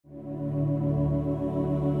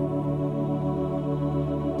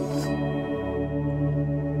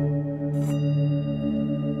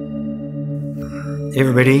Hey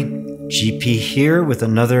everybody, GP here with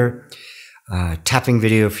another tapping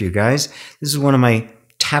video for you guys. This is one of my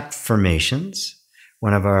tap formations,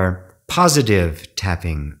 one of our positive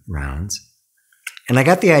tapping rounds. And I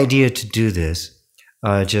got the idea to do this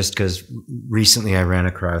just because recently I ran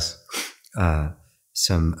across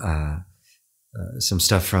some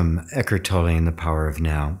stuff from Eckhart Tolle and The Power of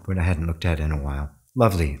Now, but I hadn't looked at in a while.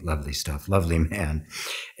 Lovely, lovely stuff. Lovely man.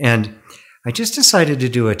 And I just decided to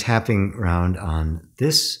do a tapping round on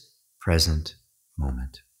this present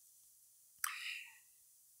moment.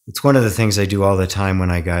 It's one of the things I do all the time when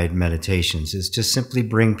I guide meditations, is to simply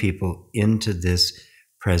bring people into this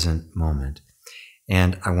present moment.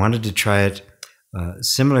 And I wanted to try it,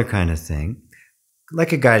 similar kind of thing,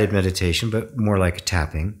 like a guided meditation, but more like a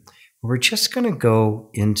tapping. We're just going to go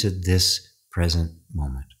into this present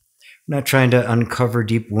moment. I'm not trying to uncover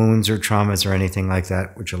deep wounds or traumas or anything like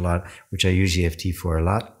that, which I use EFT for a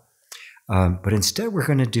lot. But instead, we're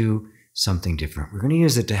going to do something different. We're going to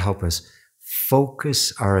use it to help us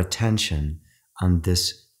focus our attention on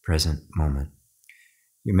this present moment.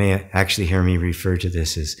 You may actually hear me refer to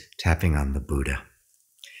this as tapping on the Buddha,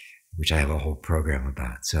 which I have a whole program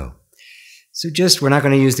about. So just, we're not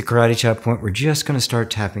going to use the karate chop point. We're just going to start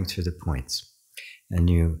tapping through the points. And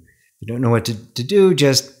you don't know what to do,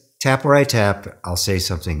 just tap where I tap. I'll say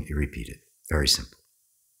something, you repeat it. Very simple.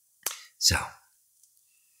 So,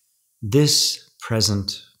 this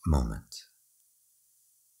present moment.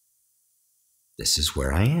 This is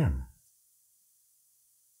where I am.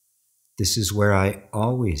 This is where I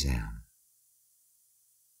always am.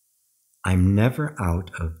 I'm never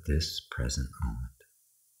out of this present moment.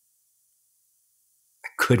 I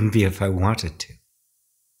couldn't be if I wanted to.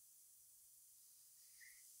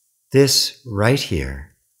 This right here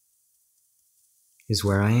is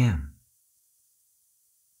where I am.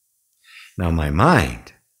 Now my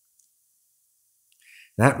mind,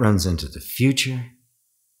 that runs into the future.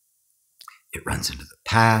 It runs into the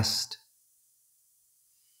past.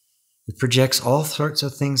 It projects all sorts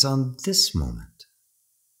of things on this moment.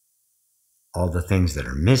 All the things that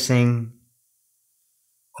are missing,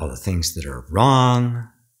 all the things that are wrong.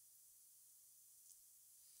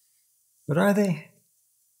 But are they?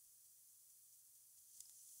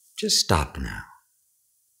 Just stop now.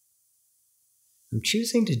 I'm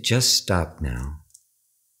choosing to just stop now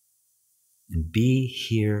and be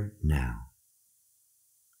here now,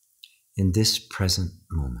 in this present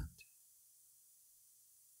moment,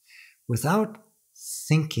 without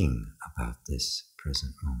thinking about this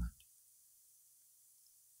present moment.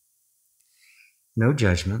 No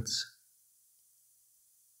judgments,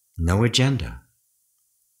 no agenda,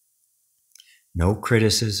 no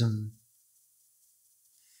criticism,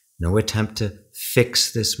 no attempt to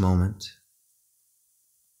fix this moment.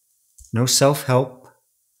 No self-help,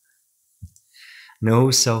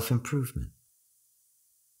 no self-improvement.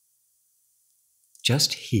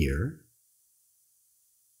 Just here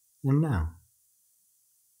and now.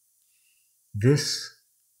 This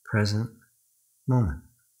present moment.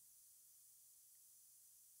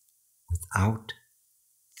 Without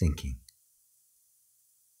thinking.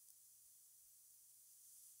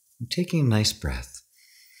 I'm taking a nice breath.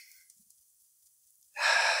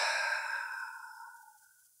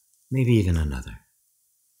 Maybe even another.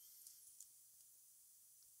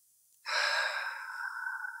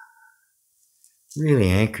 Really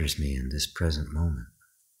anchors me in this present moment.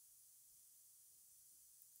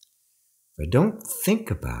 If I don't think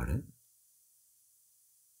about it,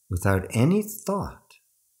 without any thought,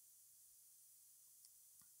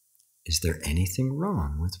 is there anything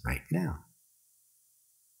wrong with right now?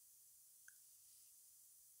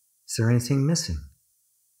 Is there anything missing?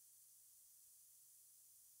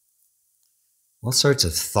 All sorts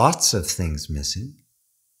of thoughts of things missing.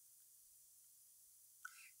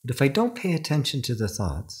 But if I don't pay attention to the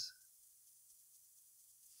thoughts,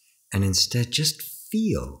 and instead just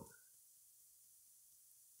feel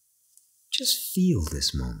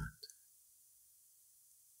this moment,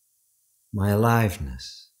 my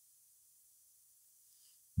aliveness,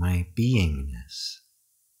 my beingness,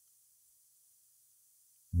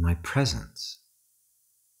 my presence.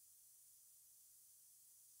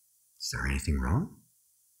 Is there anything wrong?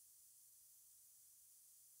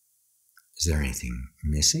 Is there anything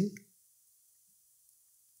missing?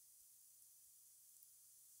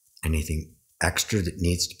 Anything extra that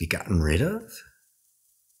needs to be gotten rid of?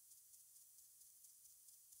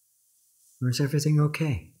 Or is everything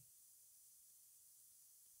okay?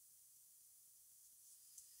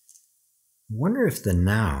 I wonder if the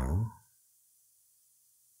now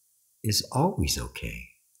is always okay.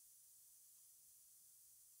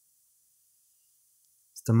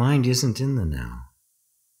 The mind isn't in the now.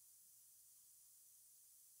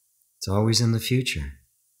 It's always in the future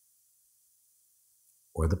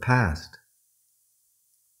or the past.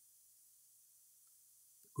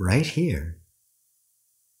 Right here,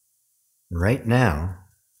 right now,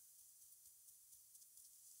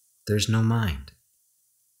 there's no mind.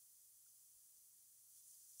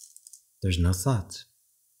 There's no thoughts.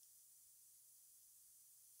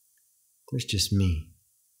 There's just me.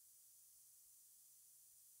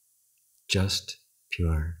 Just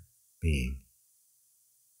pure being.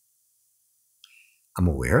 I'm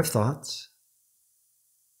aware of thoughts.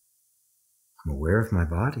 I'm aware of my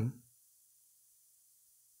body.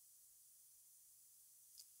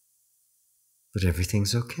 But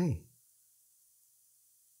everything's okay.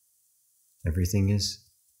 Everything is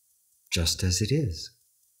just as it is.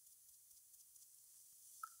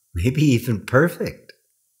 Maybe even perfect.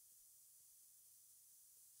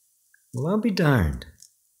 Well, I'll be darned.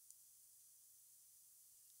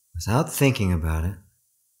 Without thinking about it,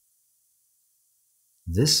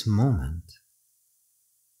 this moment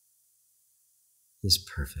is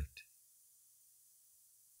perfect.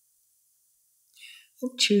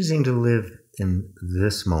 I'm choosing to live in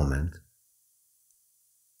this moment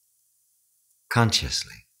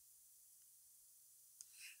consciously.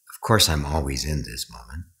 Of course, I'm always in this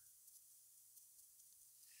moment,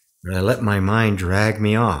 but I let my mind drag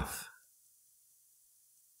me off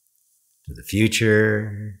to the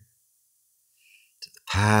future, to the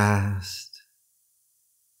past,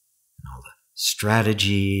 and all the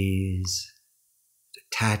strategies,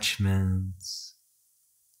 attachments,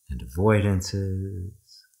 and avoidances.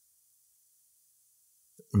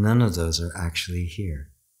 None of those are actually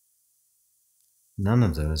here. None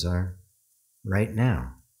of those are right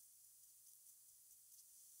now.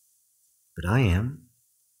 But I am.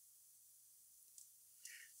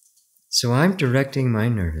 So I'm directing my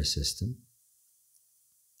nervous system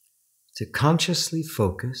to consciously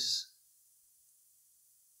focus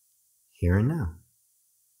here and now,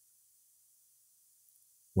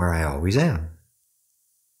 where I always am.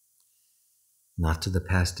 Not to the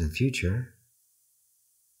past and future,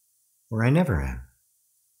 where I never am.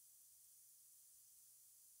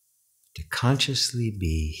 To consciously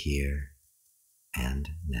be here and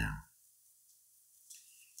now,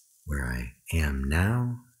 where I am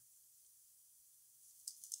now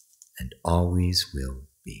and always will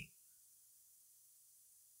be.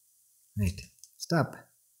 Right, stop.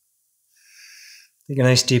 Take a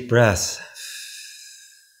nice deep breath.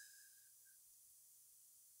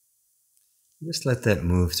 Just let that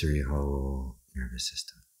move through your whole nervous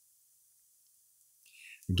system.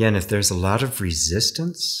 Again, if there's a lot of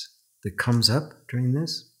resistance that comes up during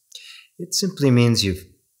this, it simply means you've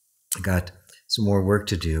got some more work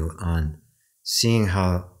to do on seeing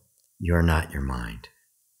how you're not your mind.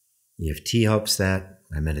 EFT helps that.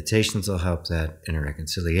 My meditations will help that. Inner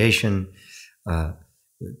reconciliation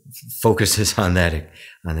focuses on that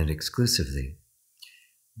exclusively.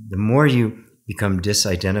 The more you become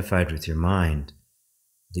disidentified with your mind,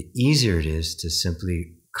 the easier it is to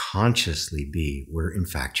simply consciously be where in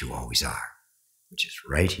fact you always are, which is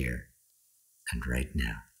right here and right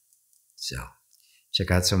now. So check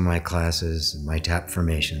out some of my classes, my tap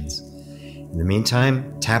formations. In the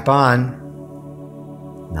meantime, tap on.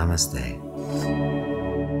 Namaste.